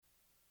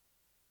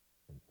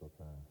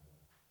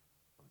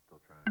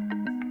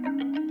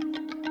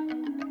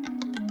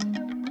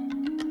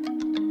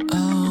I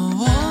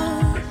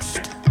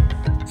watched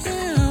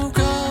you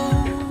go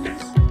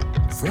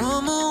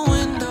from a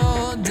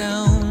window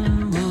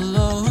down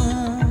below,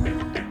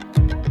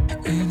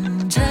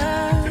 and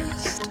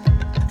just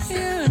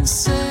hear it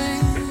say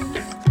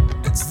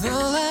it's the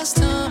last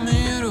time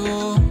you'd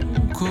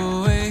walk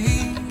away.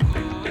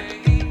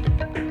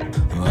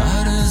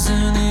 Why does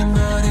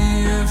anybody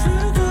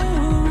ever go?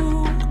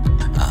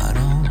 I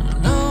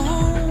don't know,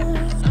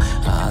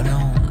 I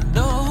don't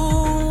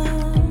know.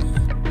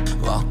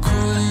 Why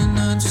couldn't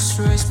I just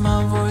raise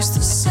my voice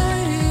to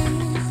say,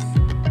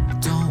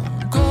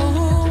 don't go,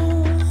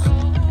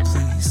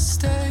 please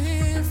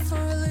stay for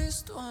at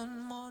least one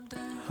more day.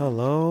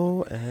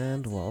 Hello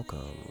and welcome.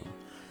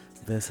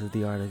 This is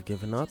The Art of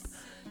Giving Up,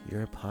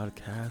 your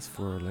podcast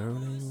for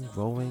learning,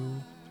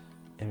 growing,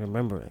 and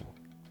remembering.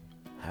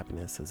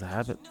 Happiness is a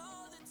habit.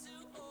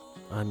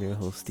 I'm your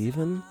host,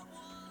 Steven,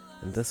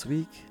 and this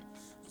week,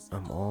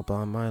 I'm all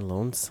by my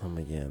lonesome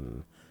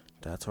again.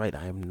 That's right,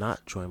 I am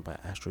not joined by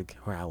Astrid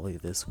Crowley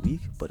this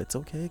week, but it's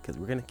okay because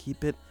we're going to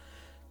keep it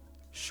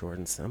short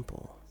and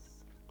simple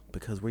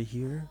because we're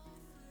here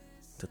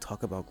to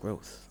talk about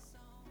growth.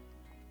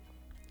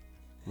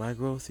 My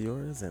growth,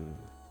 yours, and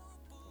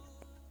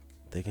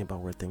thinking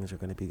about where things are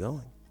going to be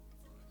going.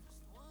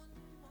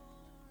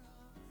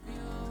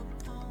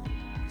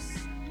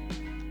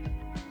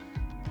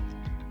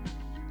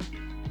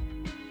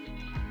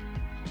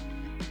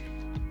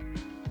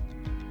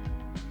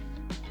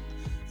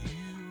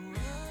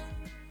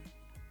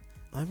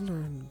 I've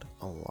learned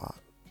a lot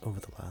over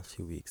the last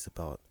few weeks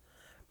about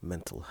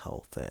mental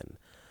health and,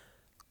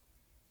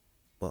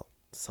 well,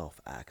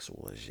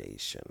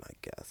 self-actualization, I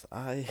guess.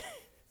 I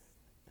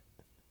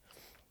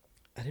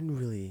didn't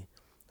really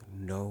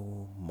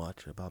know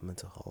much about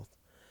mental health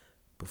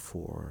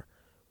before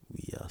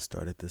we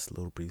started this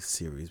little brief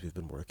series we've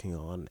been working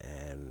on,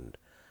 and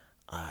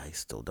I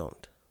still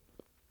don't.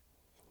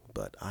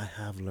 But I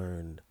have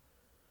learned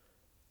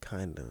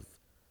kind of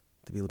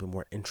to be a little bit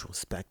more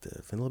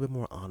introspective and a little bit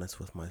more honest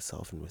with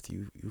myself and with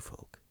you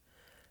folk.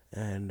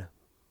 And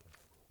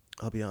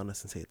I'll be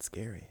honest and say it's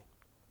scary.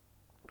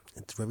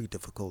 It's very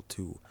difficult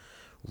to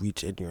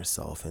reach in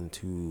yourself and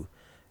to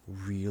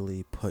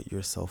really put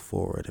yourself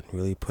forward and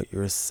really put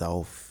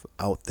yourself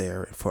out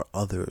there for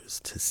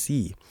others to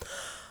see.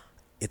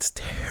 It's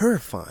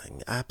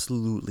terrifying,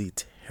 absolutely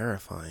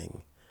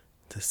terrifying,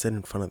 to sit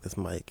in front of this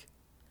mic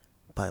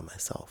by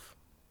myself.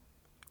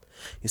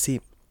 You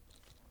see,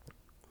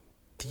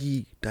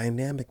 the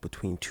dynamic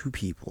between two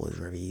people is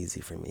very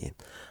easy for me.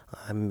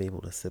 I'm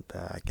able to sit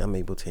back, I'm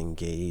able to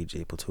engage,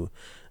 able to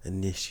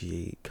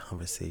initiate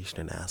conversation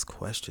and ask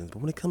questions. But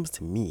when it comes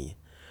to me,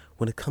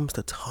 when it comes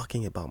to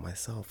talking about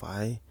myself,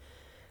 I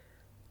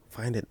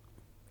find it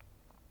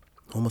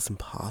almost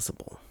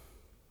impossible.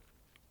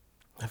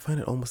 I find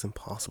it almost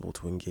impossible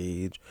to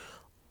engage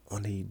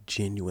on a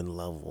genuine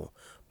level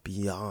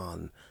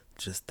beyond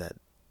just that,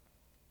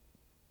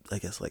 I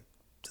guess, like,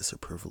 the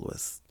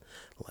superfluous,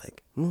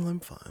 like, I'm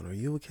fine, are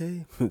you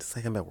okay? It's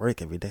like I'm at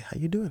work every day, how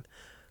you doing?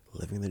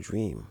 Living the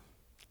dream.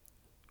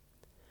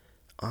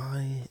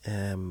 I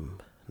am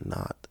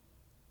not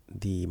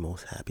the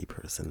most happy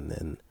person,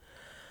 and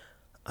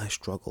I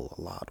struggle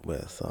a lot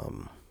with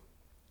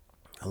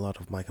a lot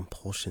of my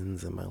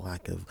compulsions and my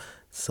lack of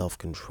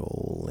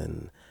self-control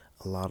and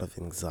a lot of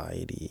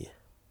anxiety,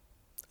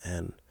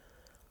 and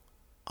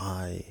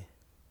I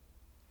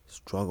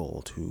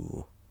struggle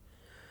to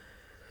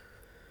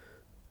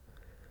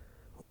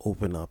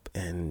open up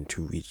and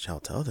to reach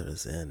out to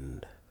others,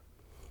 and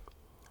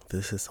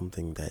this is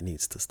something that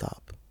needs to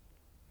stop.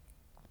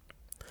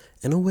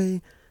 In a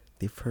way,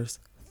 the first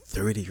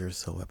 30 or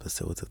so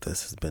episodes of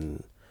this has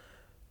been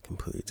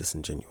completely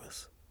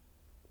disingenuous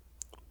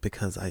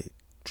because I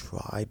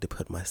tried to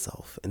put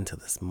myself into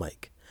this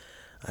mic.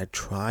 I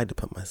tried to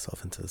put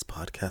myself into this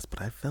podcast,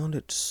 but I found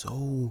it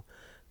so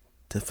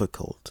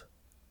difficult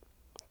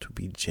to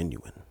be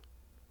genuine.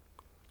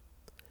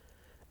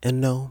 And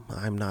no,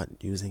 I'm not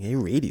using a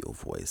radio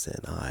voice,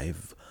 and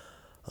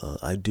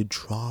I did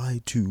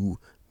try to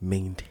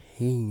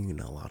maintain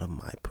a lot of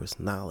my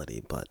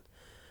personality, but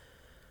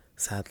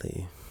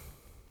sadly,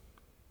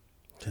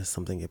 there's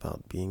something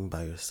about being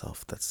by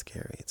yourself that's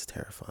scary. It's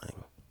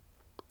terrifying.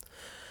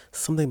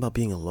 Something about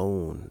being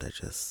alone that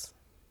just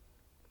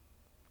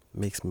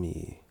makes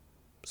me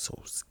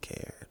so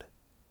scared.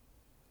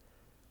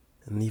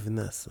 And even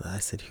this, I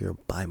sit here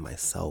by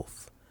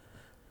myself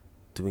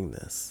doing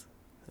this.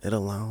 It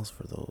allows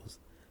for those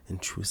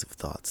intrusive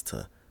thoughts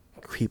to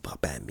creep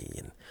up at me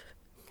and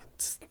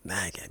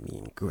snag at me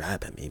and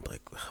grab at me.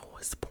 Like,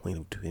 what's the point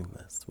of doing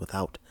this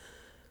without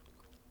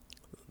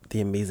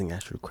the amazing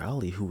Astrid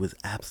Crowley, who was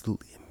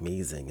absolutely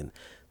amazing and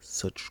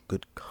such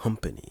good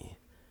company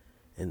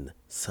and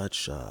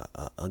such a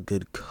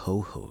good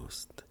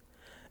co-host.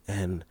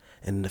 And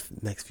in the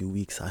next few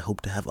weeks, I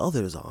hope to have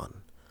others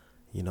on.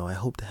 I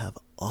hope to have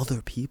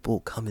other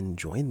people come and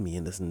join me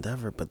in this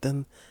endeavor. But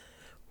then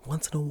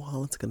once in a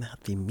while, it's going to have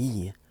to be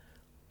me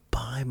by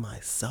by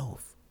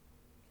myself.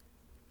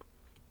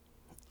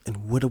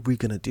 And what are we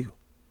going to do?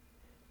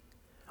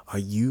 Are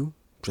you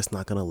just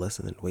not going to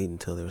listen and wait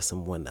until there's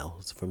someone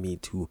else for me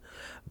to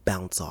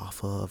bounce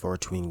off of or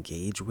to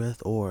engage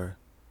with? Or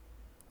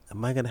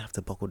am I going to have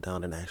to buckle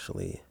down and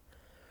actually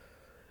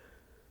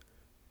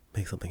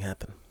make something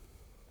happen?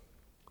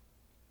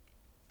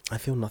 I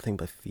feel nothing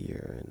but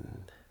fear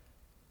and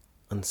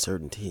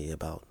uncertainty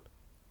about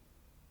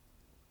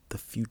the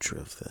future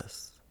of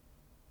this.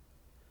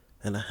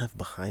 And I have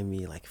behind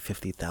me like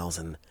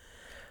 50,000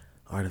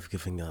 Art of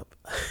Giving Up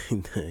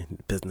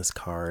business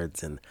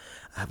cards, and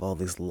I have all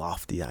these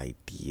lofty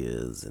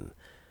ideas, and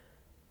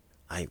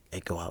I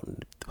go out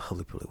in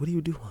public, people are like, what do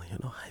you do? Well,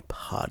 I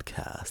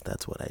podcast.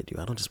 That's what I do.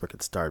 I don't just work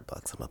at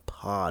Starbucks. I'm a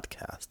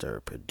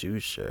podcaster,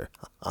 producer.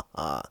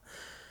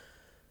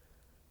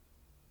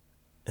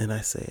 And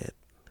I say it,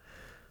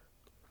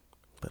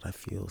 but I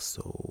feel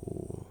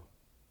so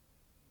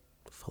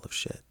full of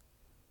shit.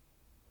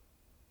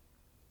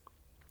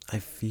 I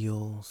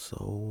feel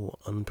so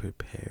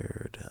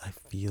unprepared. I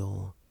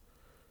feel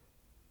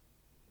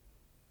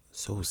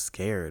so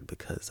scared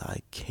because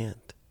I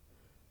can't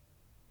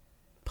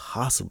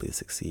possibly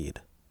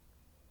succeed.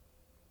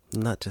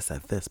 Not just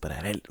at this, but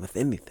at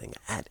anything.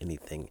 I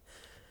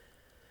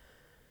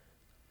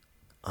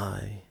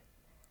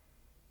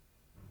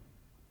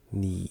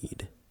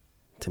need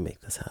to make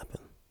this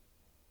happen.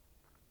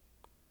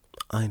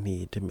 I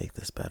need to make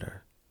this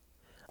better.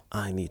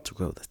 I need to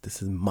grow this.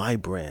 This is my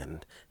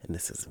brand, and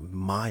this is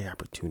my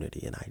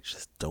opportunity, and I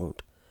just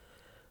don't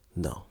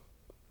know.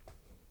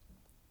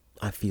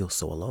 I feel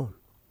so alone.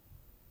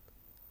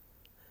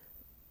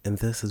 And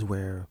this is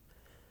where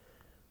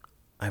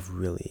I've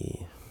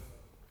really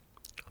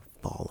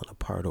fallen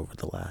apart over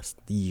the last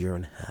year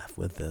and a half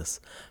with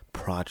this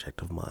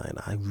project of mine.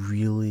 I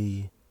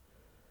really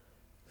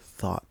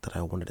thought that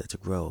I wanted it to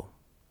grow.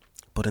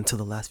 But until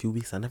the last few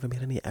weeks, I never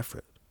made any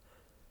effort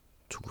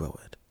to grow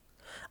it.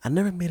 I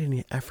never made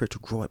any effort to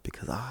grow it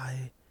because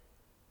I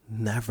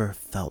never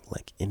felt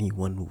like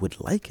anyone would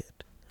like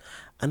it.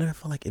 I never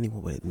felt like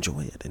anyone would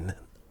enjoy it. And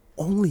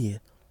only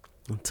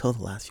until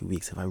the last few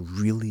weeks have I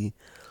really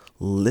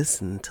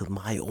listened to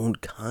my own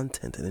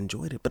content and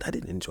enjoyed it. But I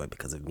didn't enjoy it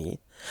because of me.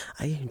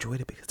 I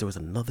enjoyed it because there was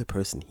another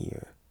person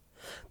here.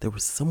 There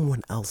was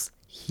someone else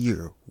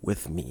here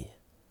with me.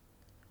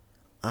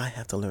 I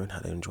have to learn how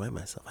to enjoy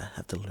myself. I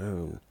have to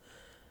learn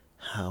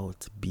how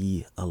to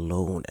be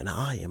alone, and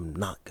I am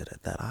not good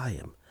at that. I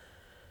am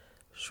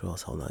sure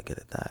as hell not good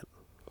at that.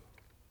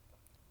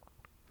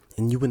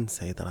 And you wouldn't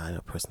say that I'm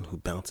a person who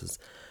bounces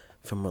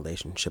from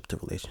relationship to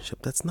relationship.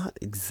 That's not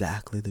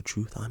exactly the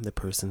truth. I'm the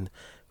person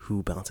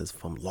who bounces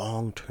from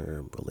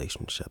long-term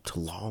relationship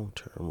to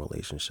long-term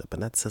relationship,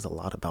 and that says a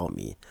lot about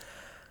me.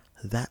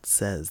 That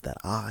says that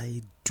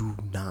I do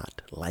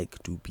not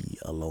like to be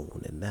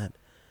alone, and that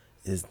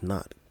is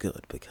not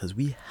good because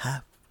we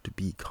have to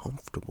be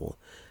comfortable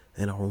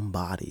in our own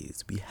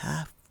bodies. We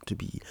have to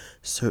be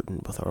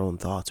certain with our own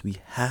thoughts. We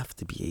have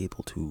to be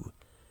able to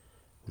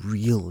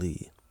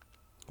really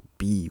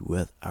be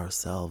with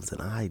ourselves,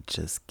 and I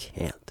just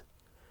can't.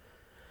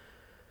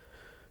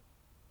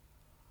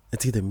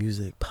 It's either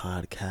music,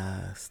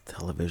 podcast,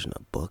 television,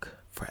 a book.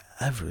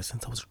 Forever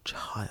since I was a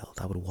child,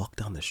 I would walk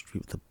down the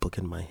street with a book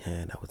in my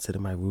hand. I would sit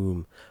in my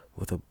room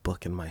with a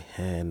book in my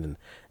hand,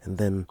 and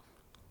then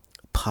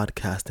a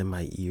podcast in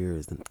my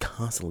ears, and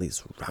constantly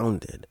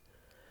surrounded,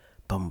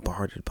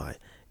 bombarded by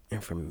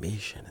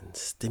information and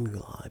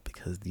stimuli,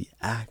 because the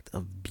act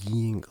of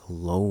being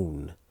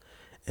alone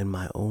in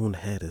my own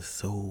head is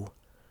so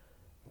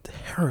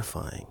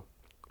terrifying.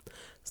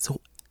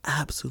 So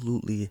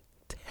absolutely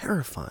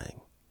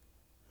terrifying.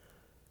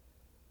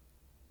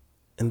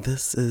 And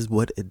this is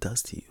what it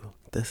does to you.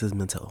 This is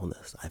mental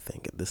illness, I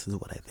think. This is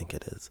what I think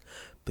it is.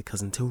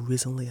 Because until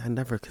recently, I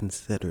never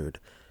considered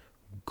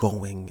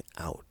going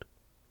out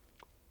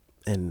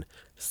and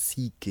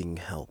seeking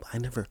help. I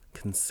never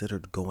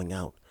considered going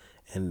out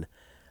and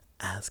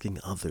asking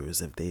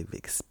others if they've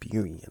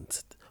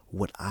experienced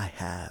what I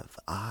have.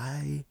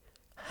 I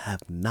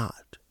have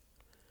not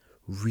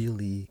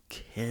really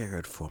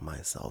cared for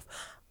myself.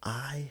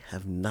 I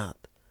have not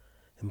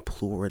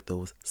implored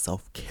those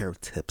self-care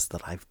tips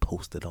that I've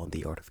posted on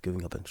the Art of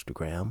Giving Up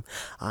Instagram.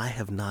 I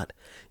have not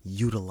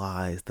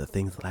utilized the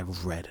things that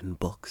I've read in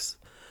books.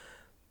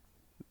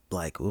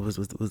 Like, what was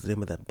the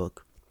name of that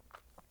book?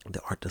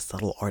 The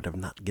Subtle Art of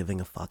Not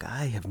Giving a Fuck.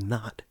 I have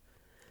not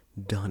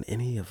done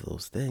any of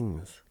those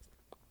things,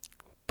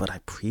 but I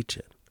preach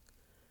it.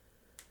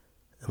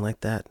 And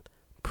like that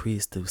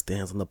priest who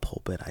stands on the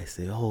pulpit, I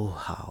say, oh,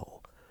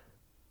 how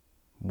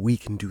we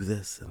can do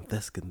this and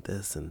this and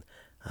this, and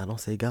I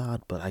don't say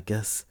God, but I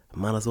guess I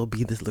might as well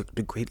be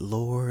the great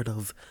Lord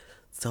of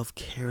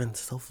self-care and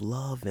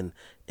self-love and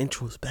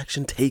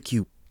introspection. Take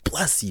you,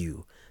 bless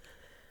you.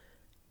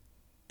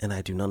 And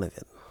I do none of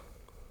it.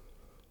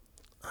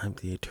 I'm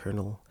the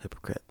eternal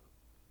hypocrite.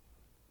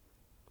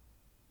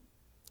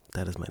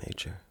 That is my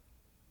nature.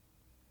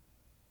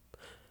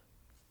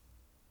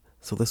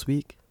 So this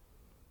week,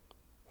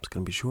 it's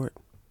going to be short.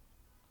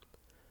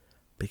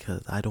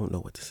 because I don't know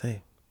what to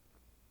say.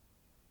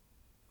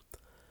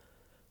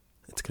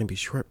 It's going to be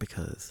short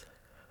because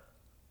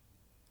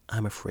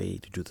I'm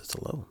afraid to do this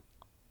alone.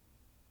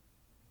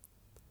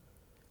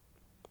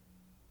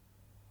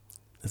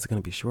 It's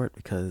going to be short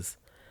because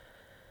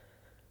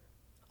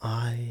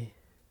I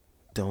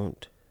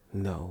don't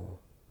know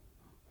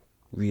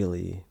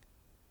really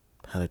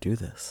how to do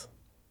this.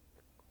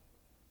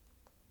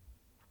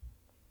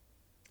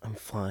 I'm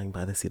flying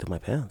by the seat of my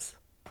pants.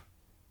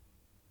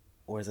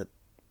 Or is it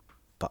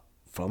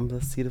from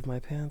the seat of my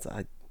pants?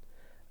 I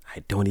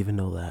don't even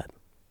know that.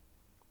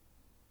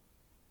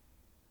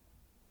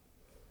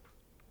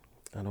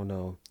 I don't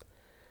know.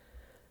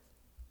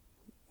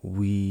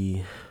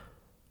 We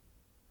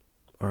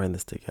are in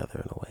this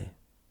together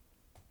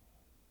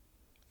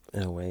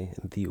in a way,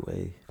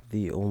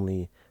 the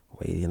only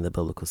way in the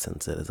biblical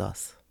sense it is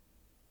us.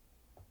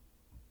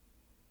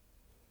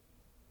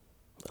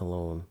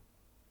 Alone.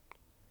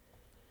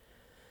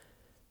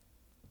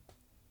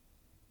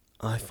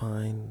 I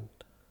find,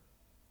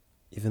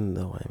 even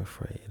though I'm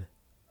afraid,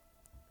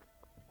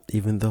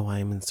 even though I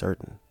am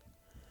uncertain,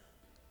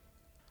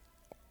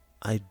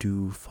 I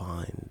do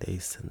find a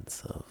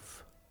sense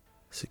of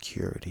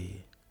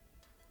security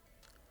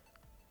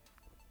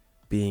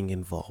being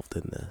involved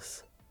in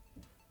this.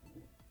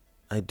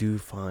 I do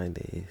find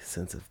a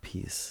sense of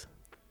peace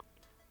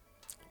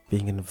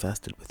being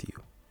invested with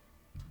you.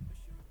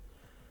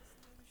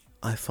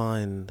 I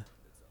find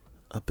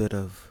a bit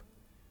of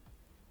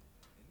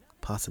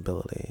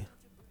possibility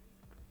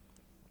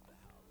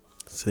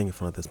sitting in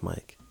front of this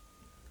mic.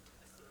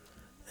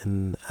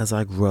 And as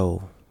I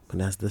grow,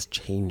 and as this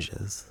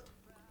changes,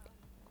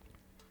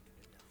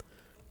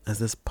 as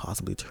this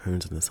possibly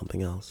turns into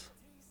something else,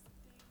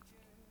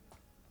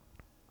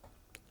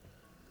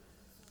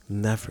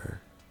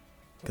 never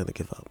gonna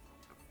give up.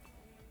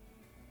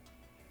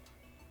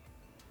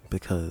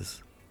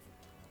 Because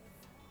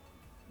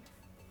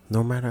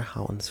no matter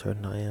how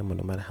uncertain I am, or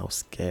no matter how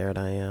scared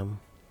I am,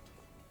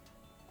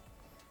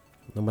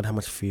 no matter how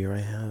much fear I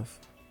have,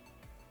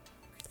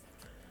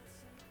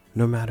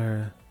 no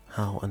matter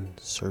how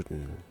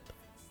uncertain,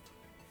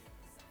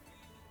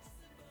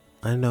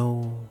 I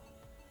know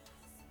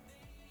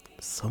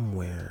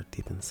somewhere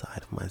deep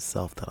inside of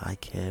myself that I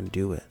can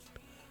do it.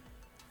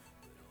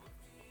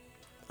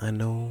 I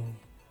know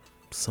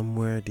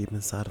somewhere deep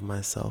inside of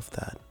myself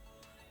that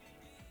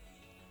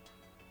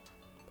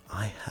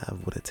I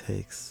have what it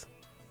takes.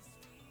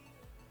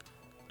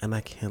 And I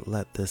can't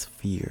let this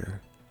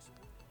fear,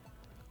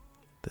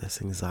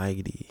 this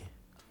anxiety,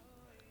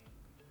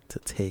 to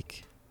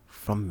take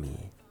from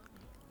me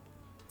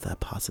that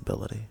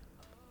possibility.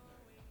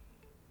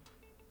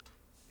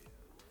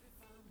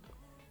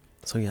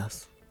 So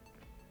yes,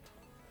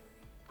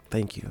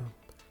 thank you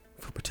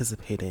for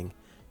participating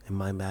in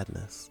my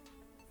madness.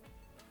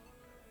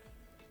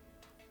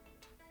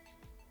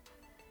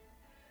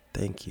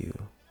 Thank you.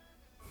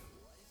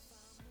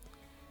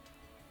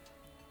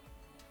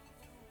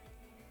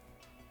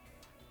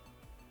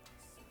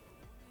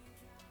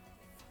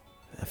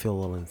 I feel a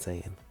little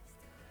insane.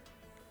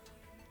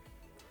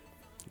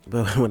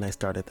 But when I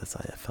started this,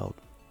 I felt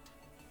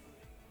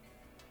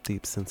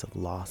deep sense of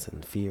loss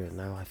and fear.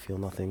 Now I feel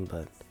nothing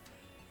but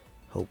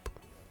hope.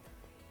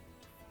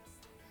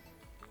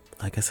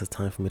 I guess it's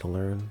time for me to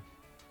learn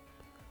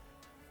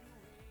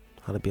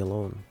how to be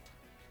alone.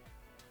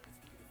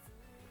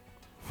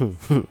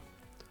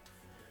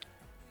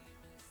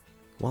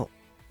 Well,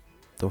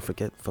 don't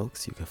forget,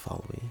 folks, you can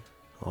follow me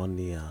on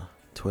the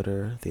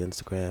Twitter, the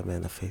Instagram,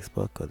 and the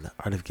Facebook, or the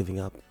Art of Giving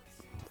Up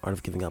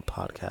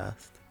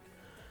podcast.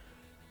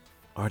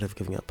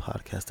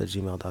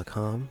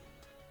 artofgivinguppodcast@gmail.com.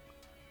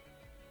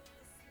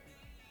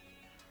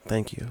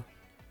 Thank you.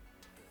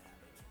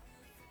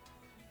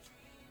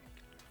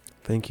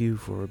 Thank you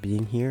for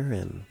being here,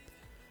 and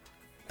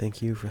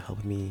thank you for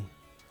helping me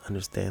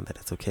understand that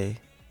it's okay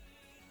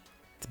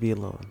to be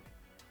alone.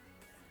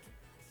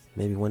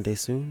 Maybe one day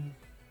soon,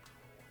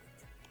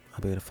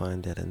 I'll be able to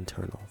find that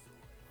internal.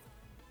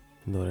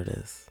 You know what it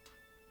is.